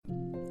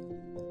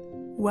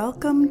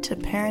Welcome to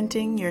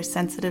Parenting Your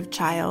Sensitive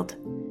Child.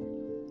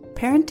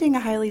 Parenting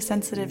a highly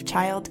sensitive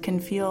child can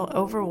feel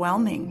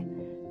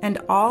overwhelming, and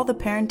all the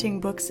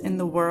parenting books in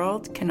the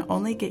world can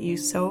only get you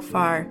so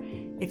far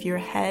if your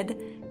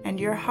head and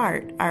your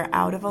heart are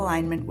out of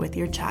alignment with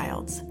your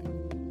child's.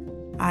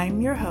 I'm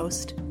your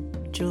host,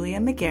 Julia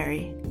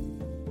McGarry.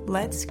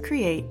 Let's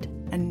create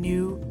a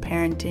new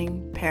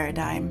parenting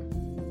paradigm.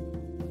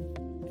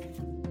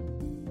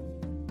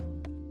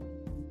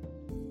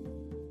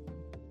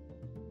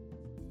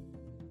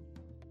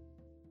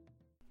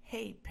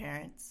 Hey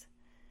parents,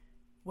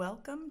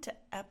 welcome to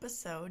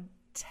episode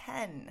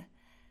 10.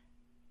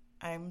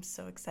 I'm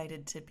so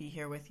excited to be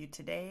here with you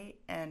today.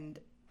 And,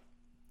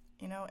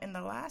 in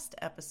the last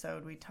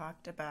episode, we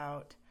talked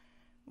about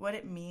what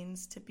it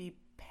means to be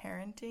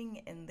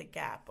parenting in the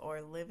gap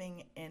or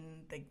living in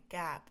the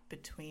gap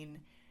between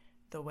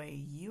the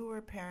way you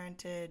were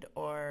parented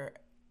or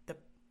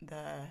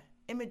the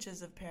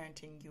images of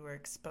parenting you were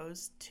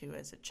exposed to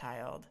as a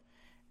child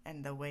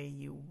and the way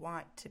you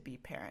want to be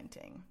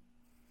parenting.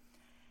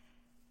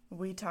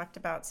 We talked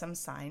about some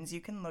signs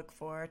you can look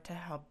for to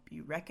help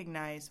you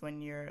recognize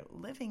when you're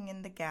living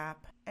in the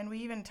gap, and we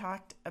even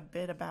talked a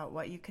bit about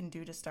what you can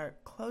do to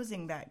start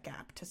closing that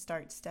gap, to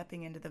start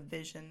stepping into the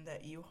vision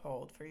that you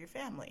hold for your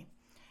family.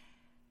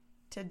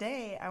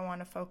 Today, I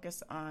want to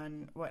focus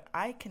on what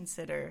I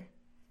consider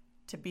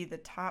to be the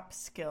top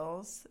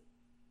skills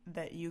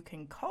that you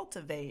can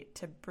cultivate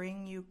to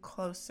bring you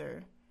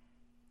closer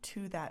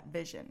to that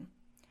vision,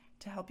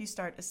 to help you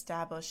start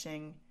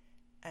establishing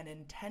an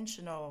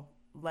intentional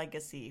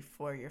legacy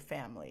for your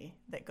family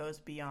that goes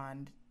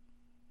beyond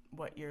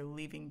what you're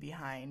leaving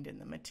behind in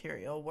the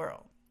material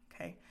world,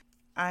 okay?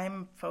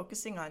 I'm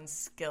focusing on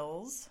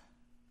skills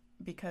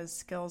because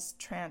skills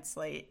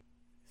translate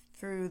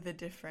through the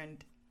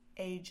different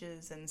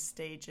ages and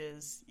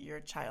stages your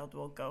child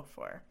will go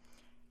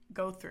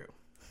through,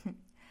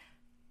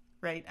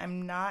 right?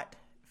 I'm not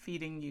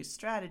feeding you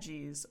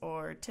strategies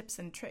or tips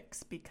and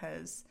tricks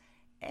because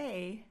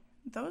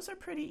those are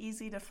pretty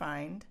easy to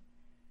find.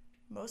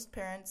 Most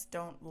parents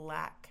don't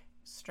lack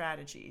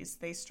strategies.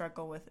 They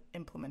struggle with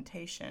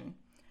implementation,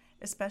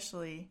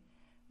 especially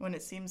when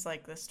it seems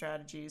like the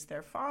strategies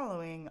they're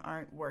following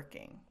aren't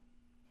working.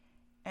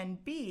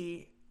 And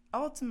B,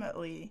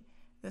 ultimately,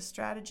 the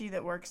strategy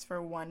that works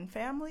for one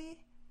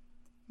family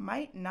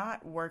might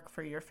not work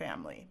for your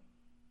family.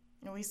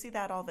 And we see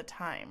that all the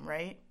time,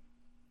 right?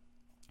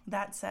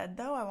 That said,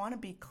 though, I want to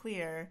be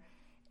clear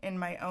in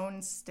my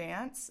own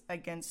stance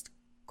against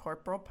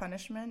corporal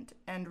punishment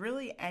and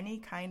really any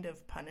kind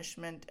of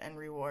punishment and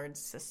reward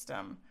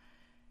system.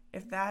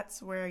 If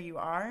that's where you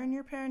are in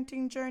your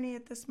parenting journey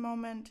at this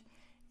moment,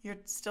 you're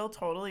still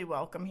totally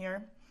welcome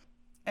here.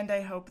 And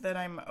I hope that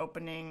I'm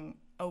opening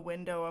a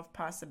window of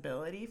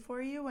possibility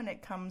for you when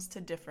it comes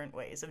to different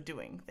ways of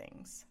doing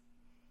things.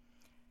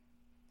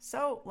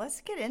 So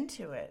let's get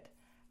into it.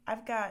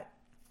 I've got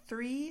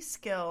 3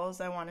 skills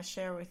I want to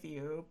share with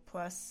you,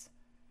 plus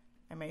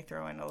I may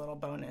throw in a little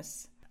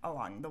bonus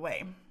along the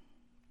way.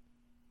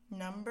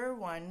 Number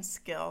 1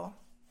 skill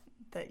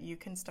that you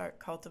can start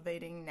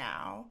cultivating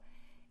now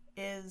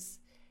is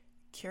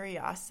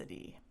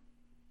curiosity.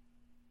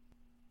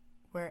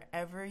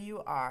 Wherever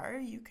you are,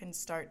 you can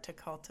start to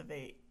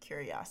cultivate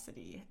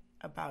curiosity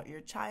about your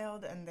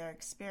child and their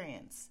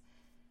experience.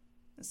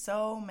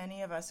 So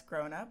many of us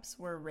grown-ups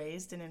were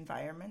raised in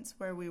environments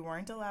where we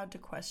weren't allowed to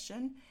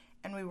question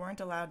and we weren't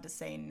allowed to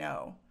say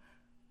no.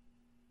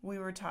 We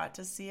were taught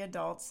to see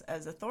adults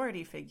as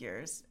authority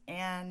figures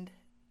and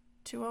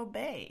to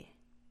obey.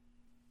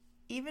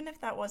 Even if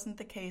that wasn't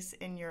the case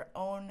in your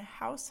own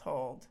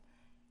household,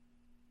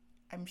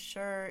 I'm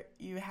sure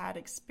you had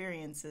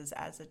experiences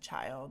as a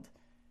child,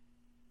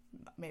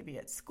 maybe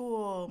at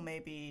school,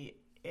 maybe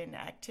in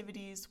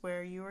activities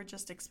where you were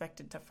just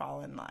expected to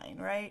fall in line,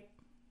 right?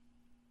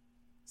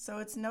 So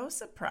it's no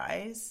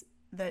surprise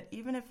that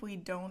even if we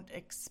don't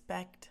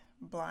expect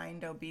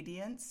blind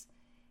obedience,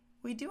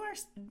 we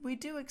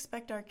do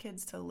expect our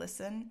kids to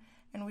listen,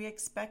 and we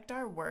expect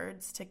our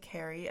words to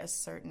carry a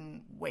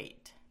certain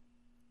weight.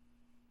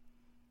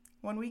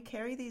 When we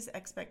carry these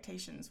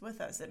expectations with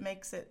us, it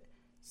makes it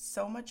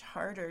so much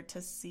harder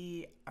to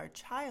see our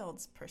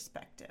child's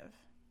perspective.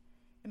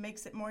 It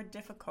makes it more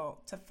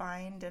difficult to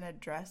find and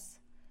address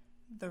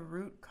the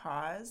root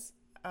cause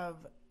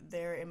of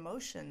their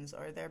emotions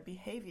or their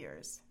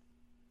behaviors.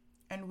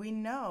 And we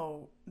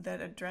know that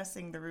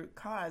addressing the root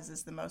cause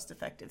is the most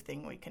effective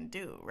thing we can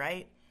do,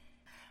 right?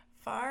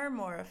 Far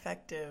more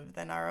effective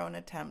than our own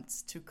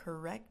attempts to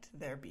correct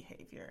their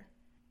behavior,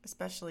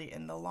 especially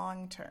in the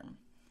long term.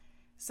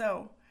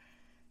 So,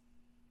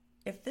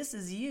 if this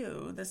is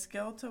you, the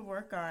skill to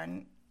work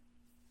on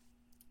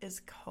is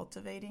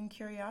cultivating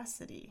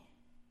curiosity.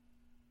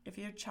 If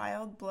your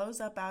child blows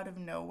up out of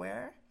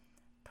nowhere,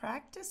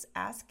 practice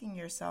asking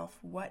yourself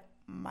what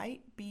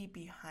might be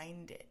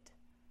behind it.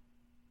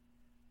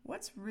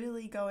 What's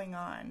really going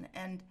on?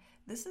 And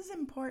this is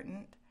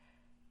important.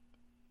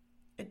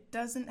 It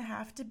doesn't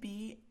have to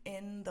be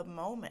in the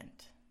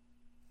moment.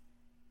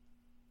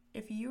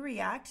 If you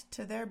react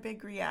to their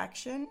big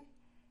reaction,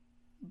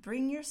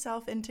 bring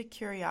yourself into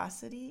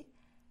curiosity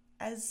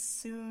as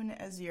soon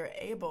as you're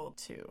able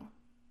to.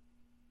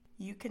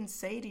 You can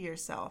say to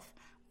yourself,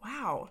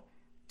 wow,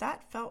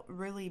 that felt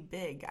really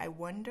big. I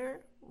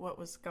wonder what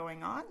was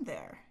going on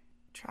there.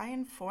 Try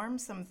and form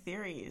some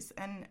theories,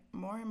 and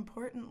more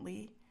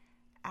importantly,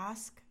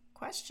 ask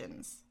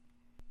questions.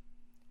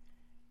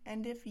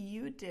 And if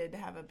you did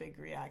have a big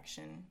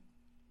reaction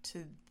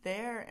to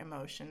their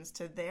emotions,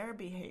 to their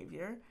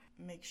behavior,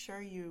 make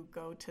sure you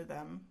go to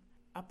them,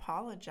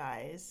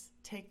 apologize,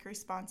 take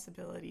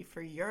responsibility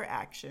for your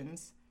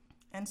actions,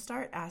 and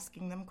start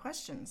asking them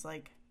questions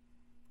like,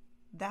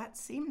 that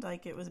seemed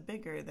like it was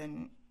bigger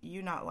than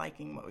you not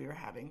liking what we were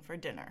having for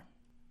dinner.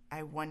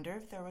 I wonder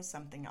if there was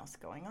something else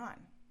going on.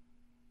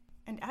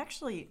 And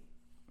actually,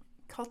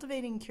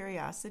 cultivating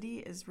curiosity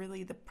is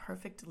really the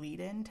perfect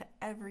lead-in to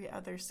every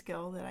other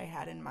skill that I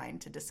had in mind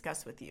to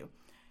discuss with you.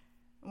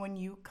 When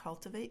you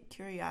cultivate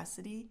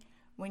curiosity,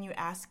 when you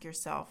ask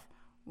yourself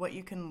what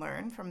you can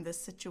learn from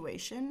this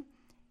situation,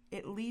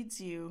 it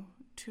leads you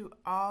to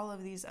all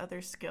of these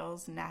other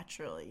skills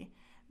naturally.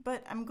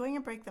 But I'm going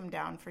to break them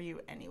down for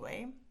you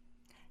anyway.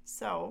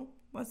 So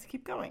let's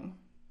keep going.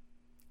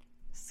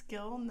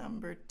 Skill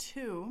number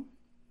 2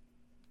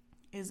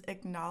 is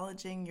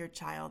acknowledging your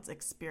child's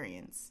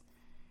experience.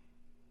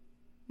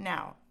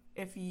 Now,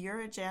 if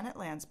you're a Janet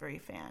Lansbury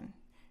fan,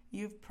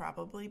 you've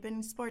probably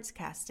been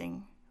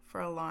sportscasting for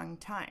a long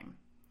time.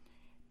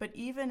 But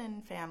even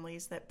in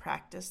families that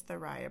practice the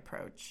RIE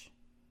approach,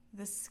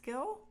 the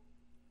skill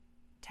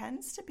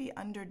tends to be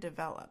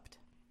underdeveloped.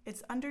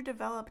 It's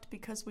underdeveloped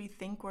because we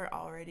think we're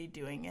already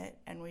doing it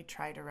and we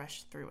try to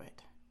rush through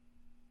it.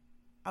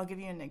 I'll give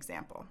you an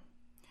example.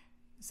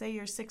 Say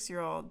your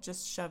 6-year-old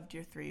just shoved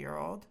your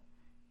 3-year-old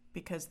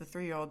because the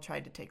 3-year-old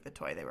tried to take the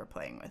toy they were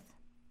playing with.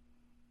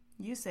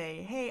 You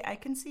say, hey, I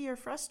can see you're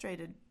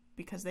frustrated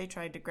because they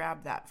tried to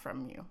grab that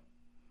from you.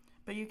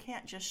 But you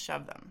can't just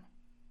shove them.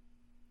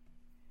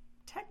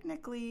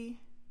 Technically,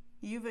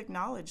 you've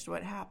acknowledged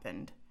what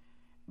happened,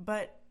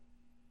 but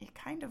you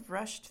kind of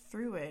rushed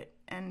through it,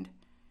 and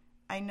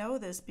I know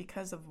this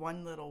because of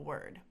one little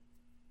word,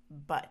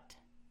 but.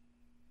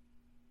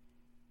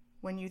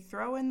 When you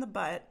throw in the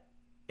but,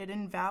 it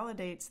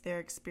invalidates their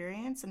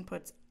experience and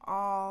puts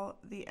all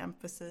the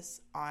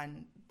emphasis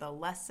on the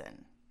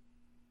lesson.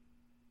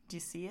 Do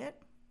you see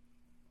it?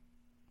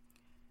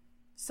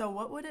 So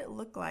what would it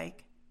look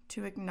like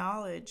to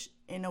acknowledge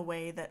in a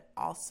way that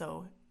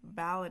also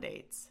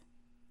validates?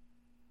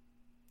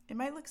 It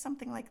might look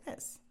something like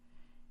this.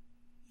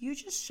 You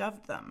just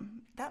shoved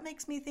them. That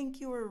makes me think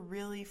you were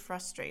really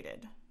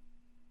frustrated.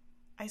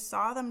 I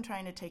saw them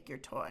trying to take your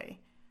toy.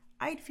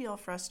 I'd feel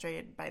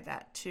frustrated by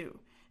that too.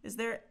 Is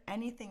there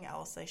anything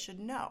else I should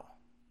know?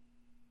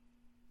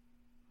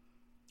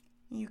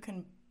 You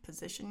can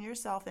position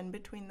yourself in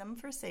between them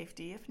for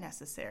safety if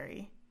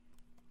necessary,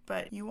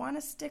 but you want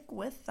to stick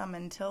with them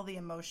until the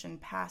emotion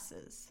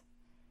passes.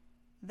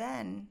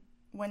 Then,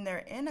 when they're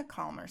in a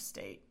calmer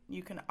state,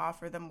 you can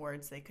offer them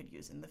words they could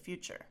use in the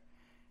future.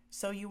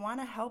 So you want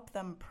to help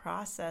them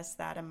process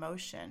that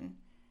emotion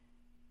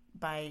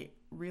by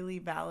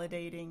really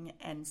validating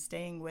and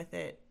staying with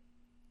it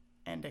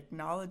and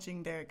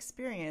acknowledging their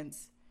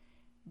experience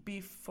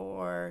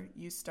before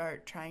you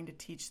start trying to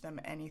teach them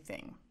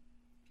anything.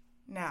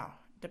 Now,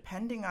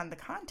 depending on the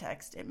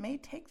context, it may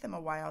take them a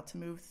while to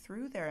move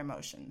through their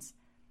emotions.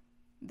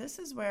 This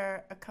is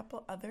where a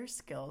couple other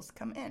skills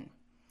come in,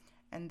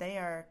 and they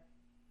are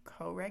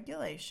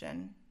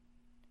co-regulation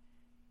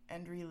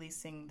and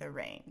releasing the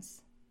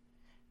reins.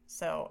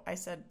 So I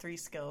said 3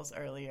 skills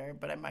earlier,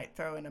 but I might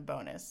throw in a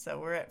bonus. So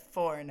we're at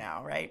 4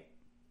 now, right?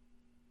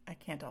 I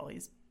can't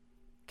always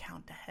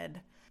count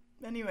ahead.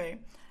 Anyway,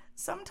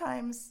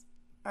 sometimes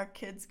our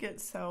kids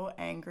get so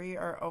angry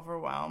or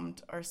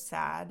overwhelmed or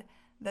sad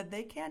that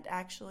they can't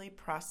actually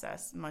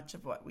process much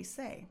of what we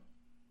say.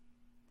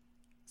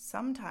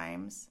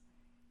 Sometimes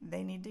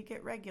they need to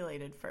get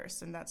regulated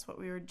first, and that's what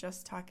we were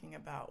just talking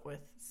about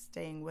with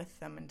staying with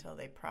them until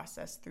they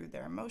process through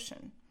their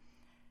emotion.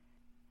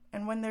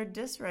 And when they're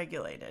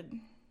dysregulated,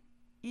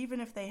 even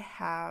if they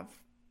have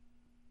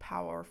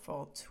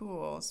powerful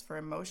tools for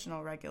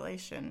emotional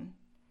regulation,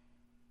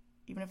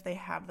 even if they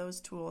have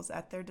those tools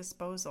at their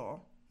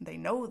disposal, they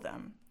know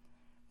them,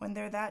 when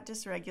they're that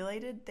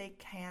dysregulated, they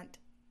can't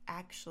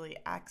actually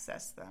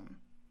access them.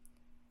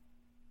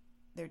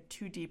 They're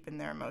too deep in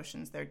their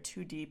emotions. They're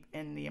too deep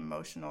in the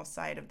emotional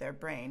side of their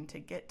brain to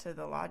get to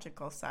the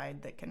logical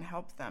side that can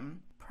help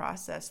them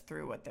process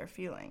through what they're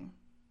feeling,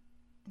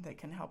 that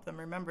can help them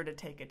remember to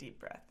take a deep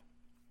breath.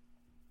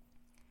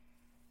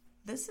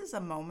 This is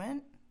a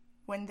moment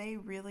when they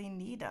really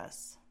need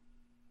us.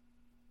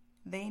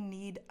 They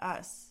need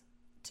us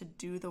to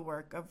do the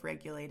work of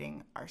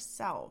regulating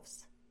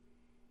ourselves.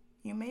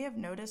 You may have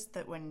noticed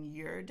that when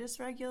you're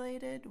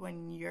dysregulated,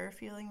 when you're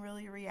feeling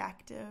really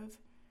reactive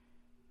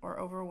or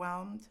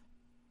overwhelmed,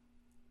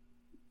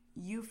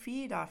 you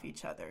feed off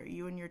each other,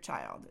 you and your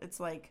child. It's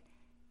like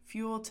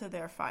fuel to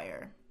their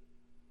fire.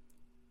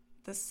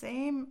 The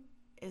same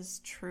is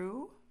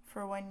true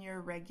for when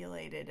you're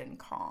regulated and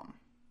calm.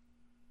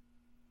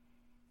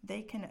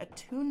 They can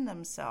attune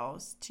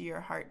themselves to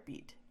your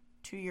heartbeat,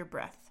 to your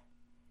breath.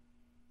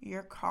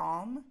 Your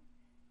calm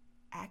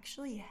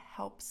actually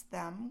helps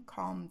them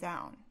calm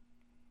down.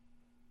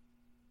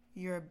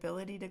 Your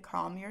ability to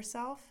calm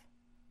yourself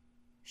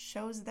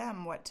shows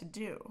them what to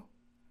do.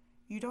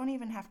 You don't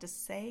even have to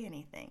say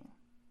anything.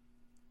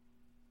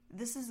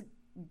 This is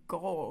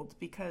gold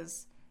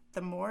because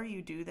the more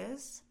you do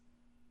this,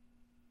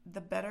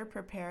 the better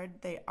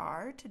prepared they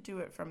are to do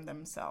it from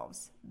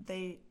themselves.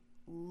 They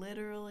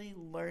literally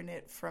learn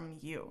it from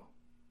you.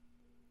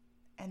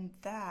 And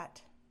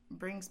that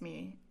brings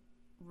me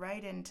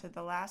right into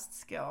the last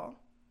skill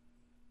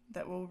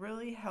that will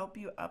really help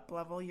you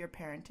up-level your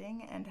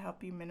parenting and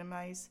help you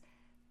minimize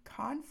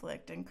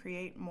conflict and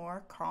create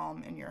more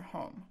calm in your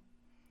home.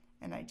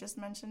 And I just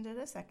mentioned it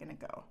a second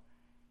ago.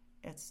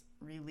 It's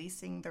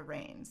releasing the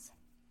reins.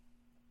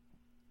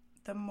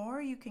 The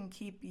more you can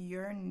keep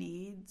your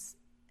needs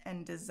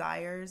and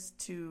desires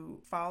to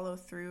follow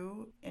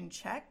through in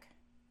check,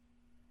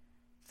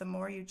 the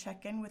more you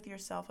check in with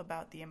yourself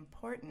about the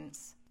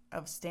importance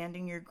of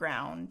standing your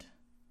ground,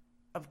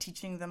 of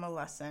teaching them a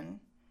lesson,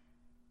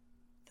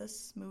 the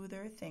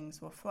smoother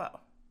things will flow.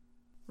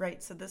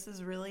 Right, so this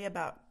is really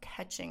about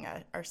catching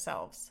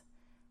ourselves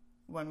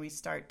when we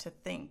start to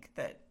think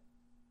that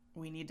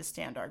we need to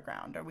stand our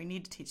ground or we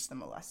need to teach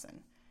them a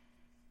lesson.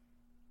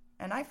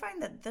 And I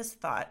find that this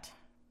thought,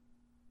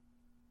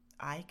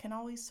 I can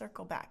always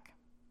circle back,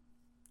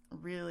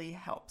 really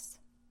helps.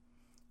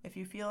 If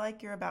you feel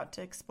like you're about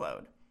to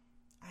explode,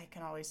 I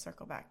can always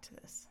circle back to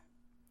this.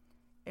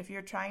 If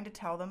you're trying to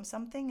tell them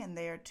something and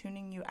they are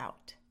tuning you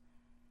out,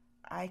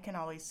 I can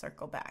always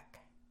circle back.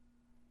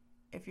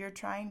 If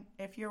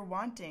you're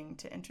wanting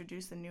to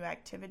introduce a new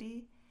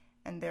activity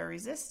and they're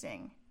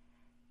resisting,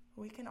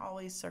 we can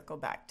always circle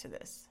back to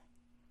this.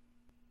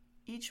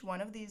 Each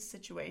one of these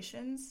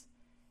situations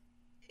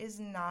is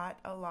not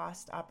a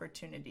lost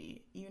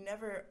opportunity. You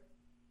never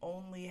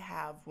only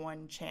have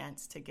one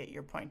chance to get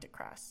your point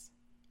across.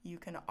 You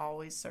can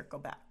always circle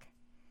back.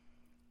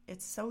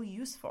 It's so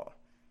useful.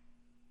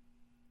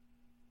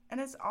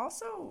 And it's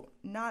also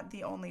not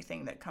the only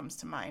thing that comes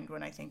to mind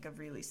when I think of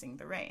releasing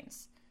the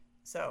reins.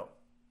 So,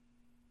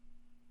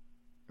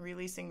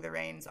 releasing the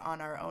reins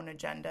on our own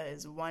agenda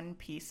is one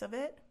piece of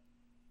it,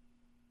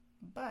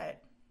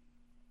 but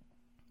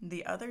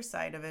the other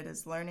side of it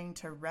is learning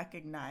to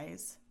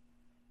recognize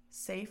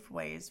safe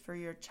ways for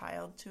your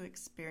child to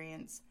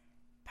experience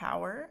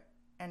power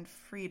and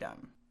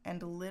freedom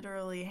and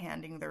literally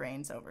handing the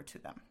reins over to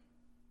them.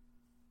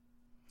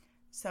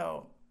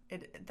 So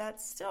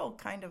that's still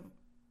kind of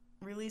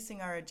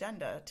releasing our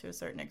agenda to a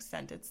certain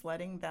extent. It's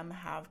letting them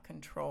have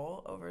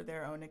control over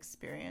their own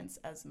experience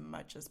as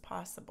much as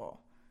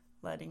possible,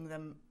 letting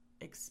them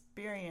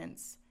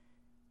experience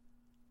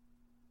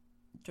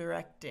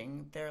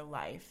directing their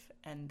life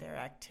and their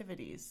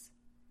activities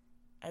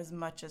as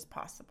much as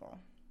possible.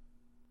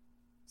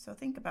 So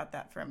think about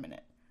that for a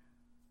minute.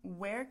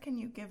 Where can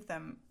you give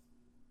them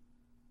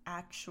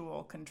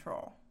actual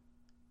control?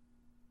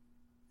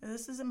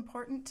 This is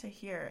important to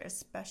hear,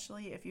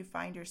 especially if you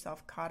find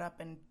yourself caught up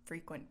in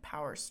frequent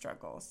power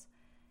struggles.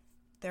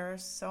 There are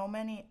so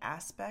many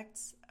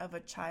aspects of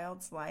a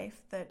child's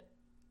life that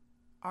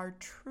are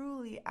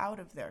truly out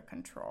of their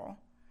control.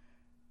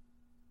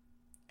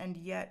 And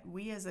yet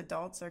we as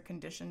adults are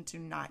conditioned to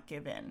not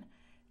give in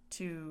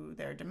to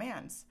their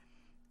demands.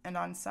 And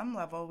on some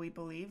level, we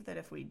believe that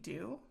if we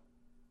do,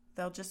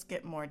 they'll just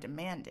get more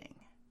demanding.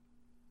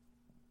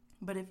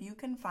 But if you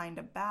can find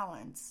a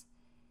balance,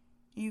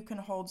 you can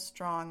hold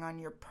strong on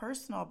your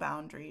personal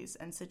boundaries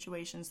and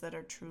situations that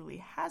are truly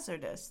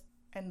hazardous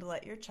and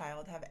let your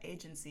child have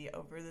agency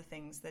over the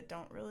things that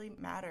don't really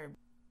matter.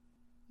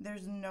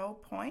 There's no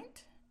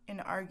point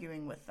in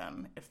arguing with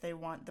them if they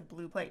want the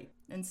blue plate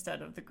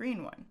instead of the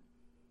green one.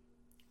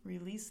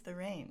 Release the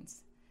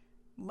reins.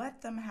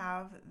 Let them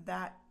have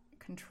that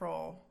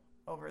control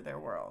over their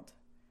world.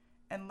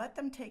 And let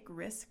them take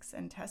risks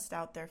and test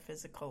out their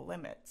physical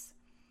limits.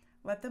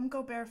 Let them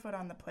go barefoot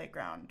on the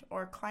playground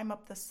or climb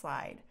up the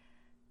slide.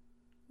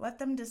 Let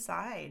them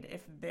decide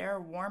if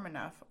they're warm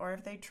enough or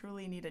if they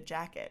truly need a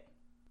jacket.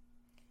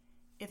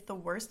 If the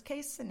worst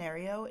case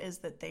scenario is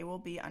that they will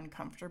be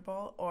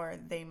uncomfortable or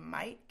they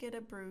might get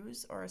a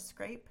bruise or a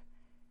scrape,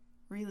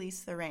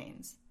 release the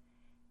reins.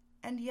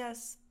 And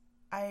yes,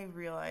 I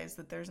realize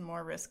that there's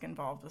more risk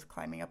involved with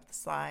climbing up the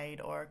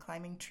slide or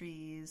climbing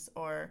trees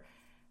or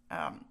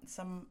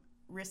some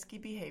risky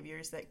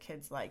behaviors that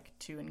kids like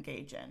to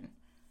engage in.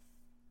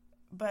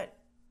 But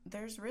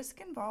there's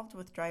risk involved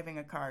with driving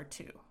a car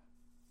too.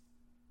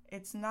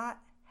 It's not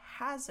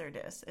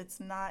hazardous. It's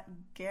not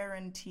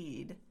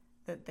guaranteed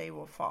that they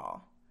will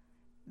fall.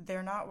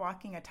 They're not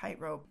walking a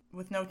tightrope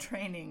with no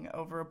training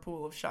over a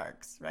pool of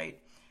sharks,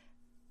 right?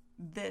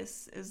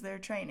 This is their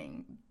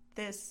training.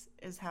 This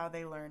is how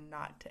they learn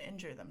not to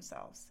injure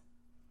themselves.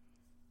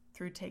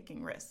 Through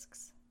taking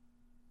risks.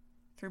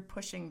 Through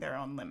pushing their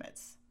own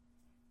limits.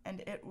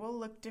 And it will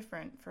look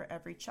different for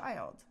every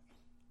child.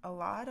 a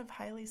lot of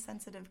highly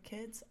sensitive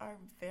kids are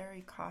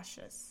very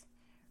cautious.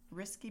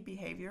 Risky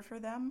behavior for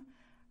them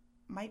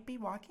might be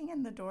walking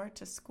in the door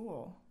to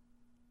school.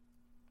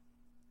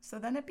 So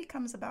then it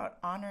becomes about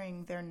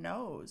honoring their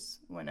no's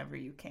whenever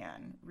you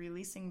can,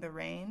 releasing the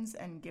reins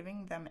and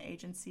giving them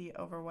agency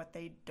over what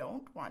they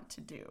don't want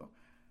to do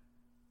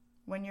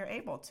when you're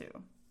able to,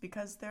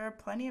 because there are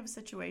plenty of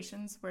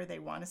situations where they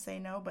want to say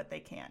no, but they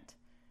can't.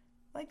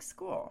 Like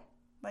school,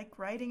 like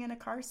riding in a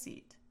car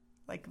seat,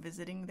 like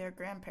visiting their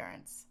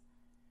grandparents.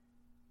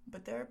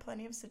 But there are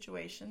plenty of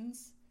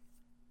situations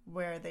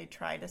where they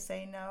try to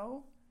say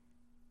no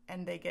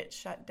and they get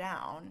shut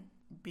down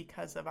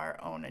because of our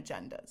own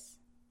agendas.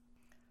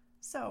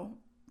 So,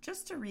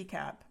 just to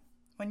recap,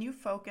 when you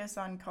focus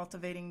on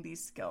cultivating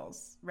these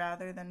skills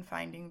rather than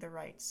finding the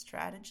right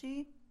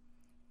strategy,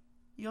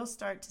 you'll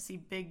start to see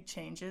big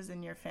changes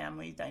in your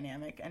family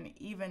dynamic and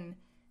even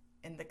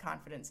in the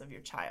confidence of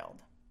your child.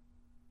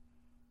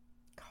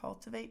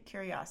 Cultivate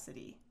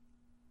curiosity.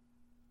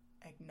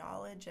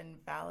 Acknowledge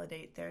and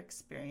validate their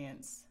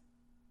experience.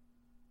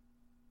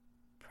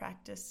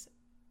 Practice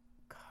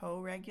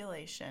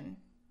co-regulation,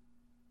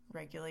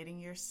 regulating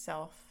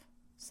yourself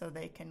so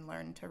they can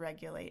learn to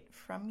regulate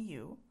from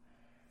you,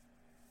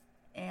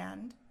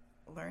 and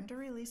learn to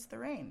release the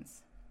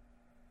reins.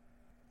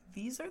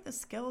 These are the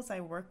skills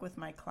I work with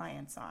my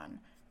clients on,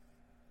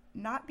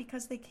 not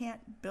because they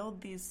can't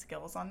build these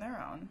skills on their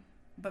own,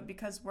 but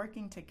because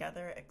working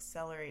together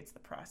accelerates the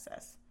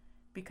process,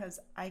 because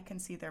I can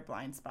see their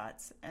blind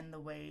spots and the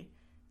way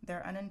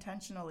they're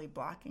unintentionally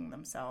blocking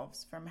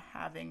themselves from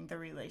having the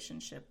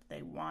relationship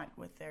they want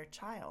with their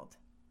child.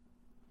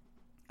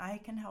 I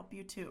can help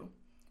you too.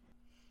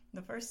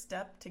 The first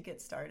step to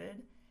get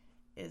started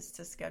is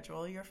to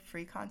schedule your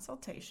free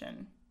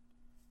consultation.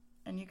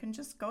 And you can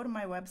just go to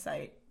my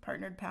website,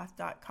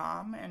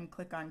 partneredpath.com, and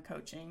click on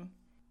coaching.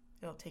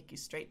 It'll take you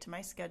straight to my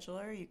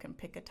scheduler. You can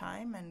pick a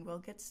time and we'll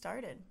get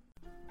started.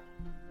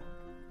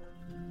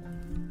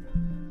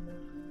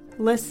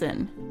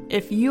 Listen,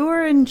 if you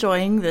are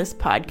enjoying this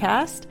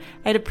podcast,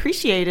 I'd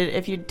appreciate it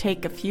if you'd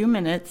take a few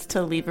minutes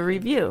to leave a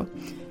review.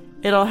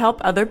 It'll help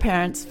other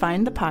parents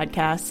find the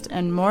podcast,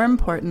 and more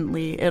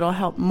importantly, it'll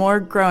help more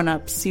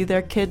grown-ups see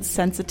their kids'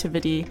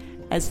 sensitivity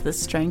as the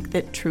strength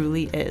it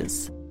truly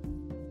is.